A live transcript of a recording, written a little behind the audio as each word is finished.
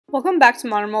Welcome back to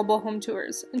Modern Mobile Home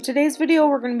Tours. In today's video,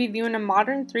 we're going to be viewing a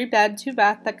modern 3-bed,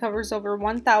 2-bath that covers over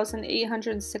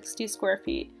 1,860 square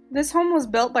feet. This home was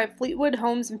built by Fleetwood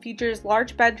Homes and features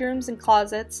large bedrooms and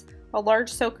closets, a large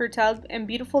soaker tub, and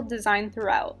beautiful design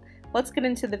throughout. Let's get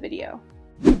into the video.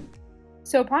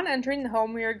 So upon entering the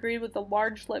home, we are greeted with a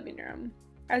large living room.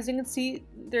 As you can see,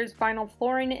 there's vinyl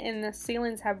flooring and the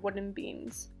ceilings have wooden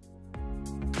beams.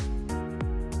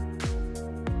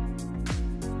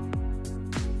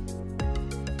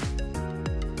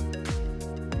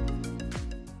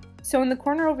 So in the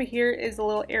corner over here is a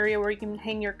little area where you can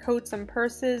hang your coats and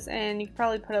purses, and you could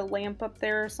probably put a lamp up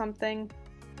there or something.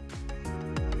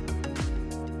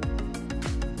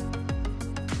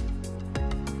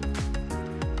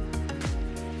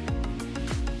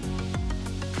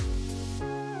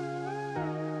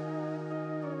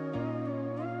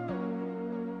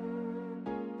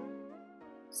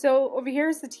 So over here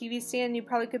is the TV stand. You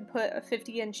probably could put a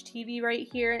 50-inch TV right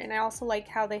here, and I also like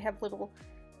how they have little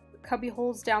cubby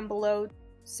holes down below.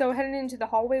 So heading into the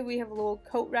hallway, we have a little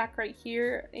coat rack right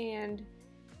here, and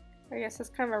I guess that's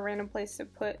kind of a random place to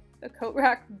put a coat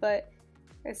rack, but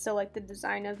I still like the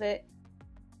design of it.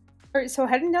 Alright, so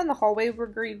heading down the hallway, we're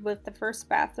greeted with the first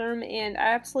bathroom, and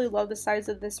I absolutely love the size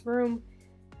of this room.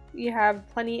 You have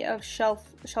plenty of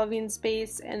shelving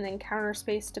space and then counter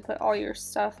space to put all your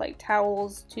stuff like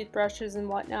towels, toothbrushes, and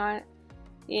whatnot.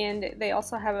 And they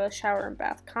also have a shower and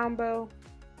bath combo.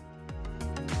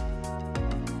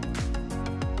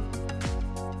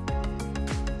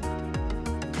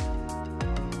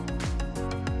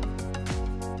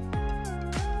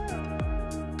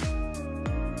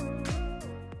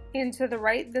 And to the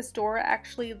right, this door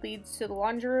actually leads to the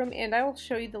laundry room, and I will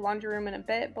show you the laundry room in a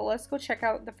bit, but let's go check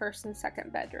out the first and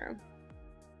second bedroom.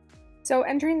 So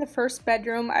entering the first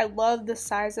bedroom, I love the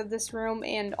size of this room,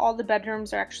 and all the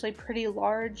bedrooms are actually pretty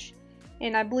large,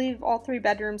 and I believe all 3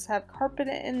 bedrooms have carpet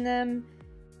in them.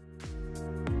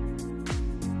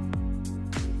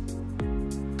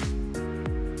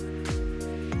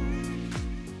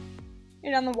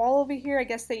 And on the wall over here, I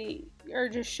guess they are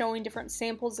just showing different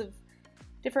samples of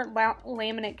different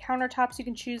laminate countertops you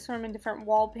can choose from, and different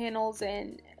wall panels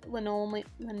and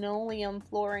linoleum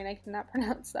flooring. I cannot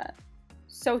pronounce that.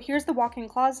 So here's the walk-in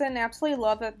closet, and I absolutely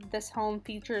love that this home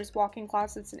features walk-in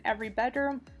closets in every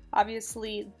bedroom.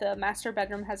 Obviously the master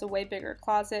bedroom has a way bigger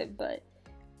closet, but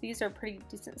these are pretty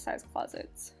decent sized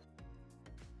closets.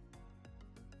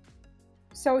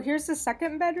 So here's the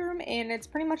second bedroom, and it's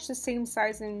pretty much the same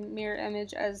size and mirror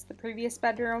image as the previous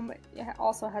bedroom. It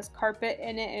also has carpet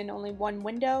in it and only one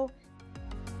window.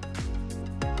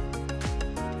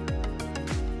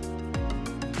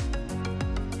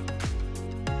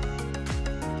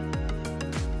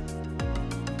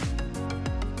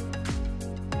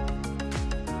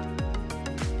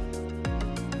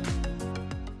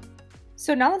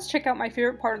 So now let's check out my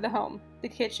favorite part of the home, the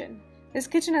kitchen. This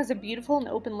kitchen has a beautiful and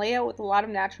open layout with a lot of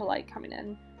natural light coming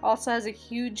in. Also has a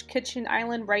huge kitchen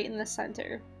island right in the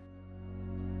center.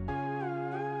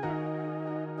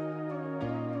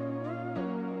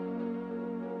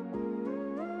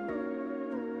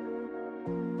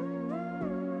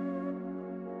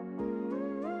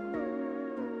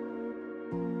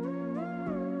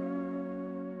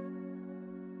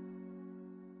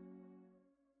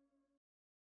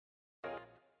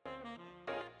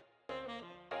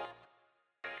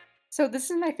 So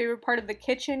this is my favorite part of the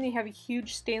kitchen. You have a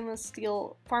huge stainless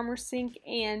steel farmer sink,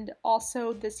 and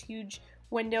also this huge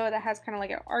window that has kind of like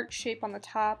an arch shape on the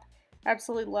top. I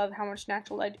absolutely love how much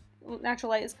natural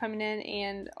light is coming in,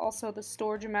 and also the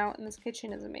storage amount in this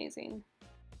kitchen is amazing.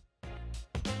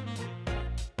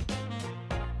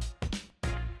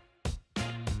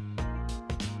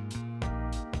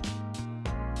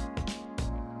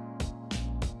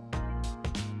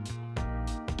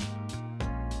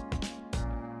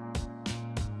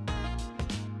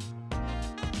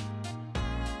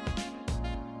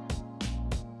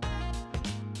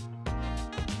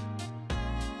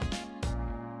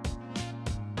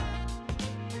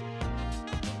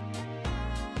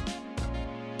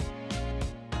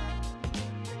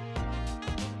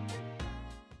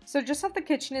 So just off the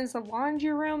kitchen is the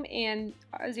laundry room, and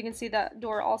as you can see, that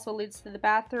door also leads to the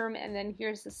bathroom, and then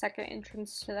here's the second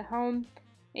entrance to the home.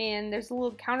 And there's a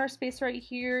little counter space right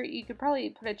here. You could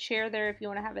probably put a chair there if you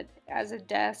want to have it as a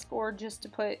desk, or just to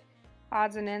put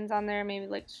odds and ends on there, maybe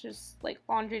like just like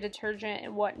laundry detergent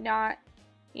and whatnot.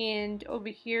 And over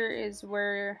here is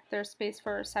where there's space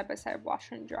for a side-by-side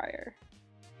washer and dryer.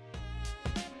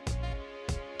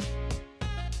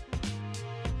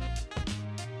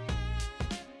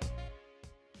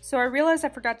 So I realized I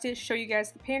forgot to show you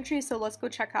guys the pantry, so let's go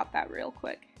check out that real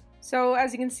quick. So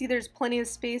as you can see, there's plenty of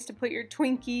space to put your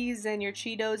Twinkies and your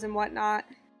Cheetos and whatnot.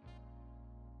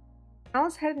 Now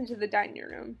let's head into the dining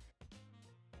room.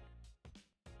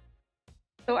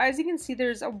 So as you can see,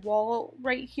 there's a wall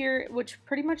right here which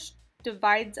pretty much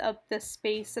divides up the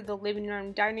space of the living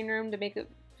room dining room to make it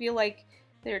feel like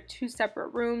they're two separate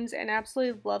rooms, and I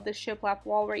absolutely love the shiplap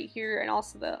wall right here, and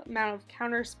also the amount of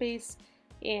counter space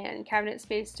and cabinet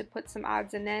space to put some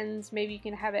odds and ends. Maybe you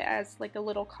can have it as like a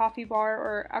little coffee bar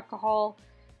or alcohol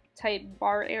type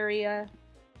bar area.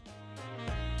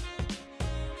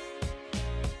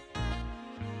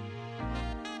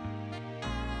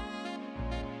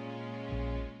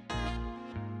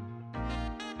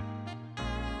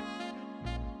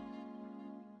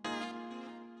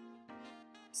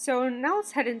 So now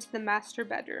let's head into the master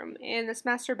bedroom, and this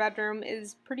master bedroom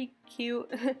is pretty cute.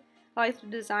 I like the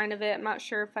design of it. I'm not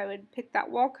sure if I would pick that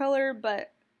wall color,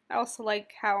 but I also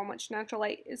like how much natural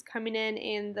light is coming in,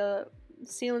 and the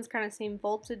ceilings kind of seem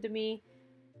vaulted to me.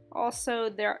 Also,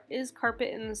 there is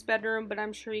carpet in this bedroom, but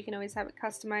I'm sure you can always have it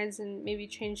customized and maybe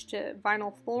change to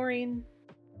vinyl flooring.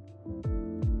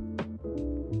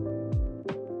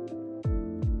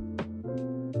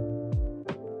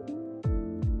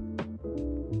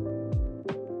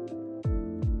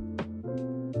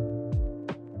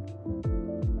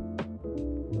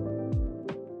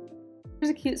 There's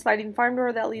a cute sliding farm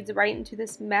door that leads right into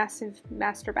this massive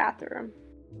master bathroom.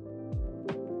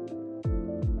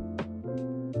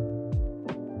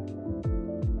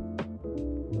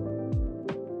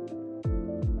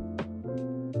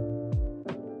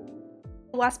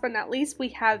 Last but not least, we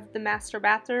have the master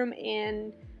bathroom,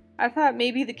 and I thought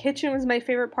maybe the kitchen was my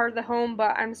favorite part of the home,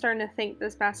 but I'm starting to think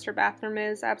this master bathroom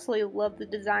is. I absolutely love the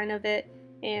design of it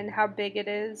and how big it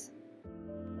is.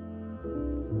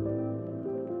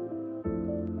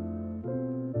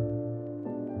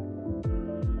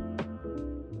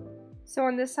 So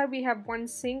on this side we have one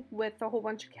sink with a whole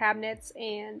bunch of cabinets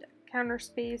and counter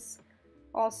space,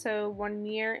 also one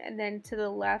mirror, and then to the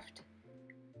left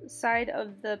side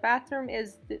of the bathroom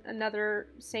is another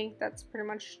sink that's pretty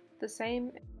much the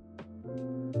same.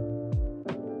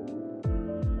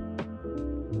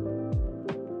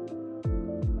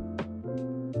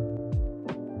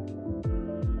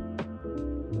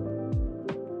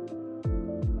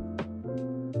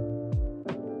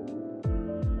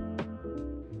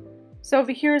 So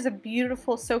over here is a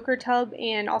beautiful soaker tub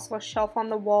and also a shelf on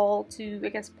the wall to, I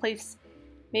guess, place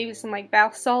maybe some like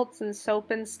bath salts and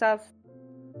soap and stuff.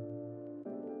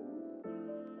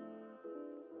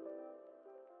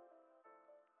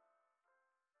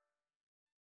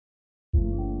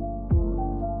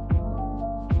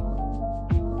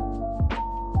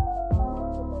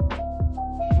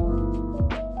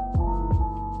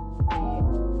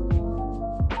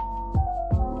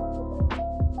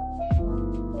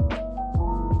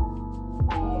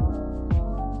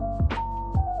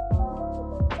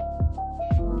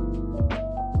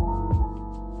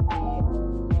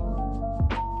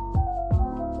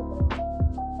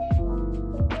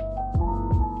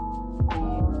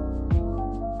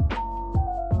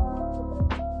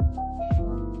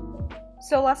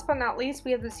 So last but not least,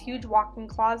 we have this huge walk-in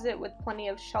closet with plenty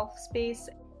of shelf space.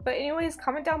 But anyways,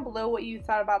 comment down below what you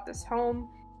thought about this home.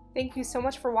 Thank you so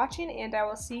much for watching, and I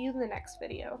will see you in the next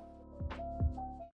video.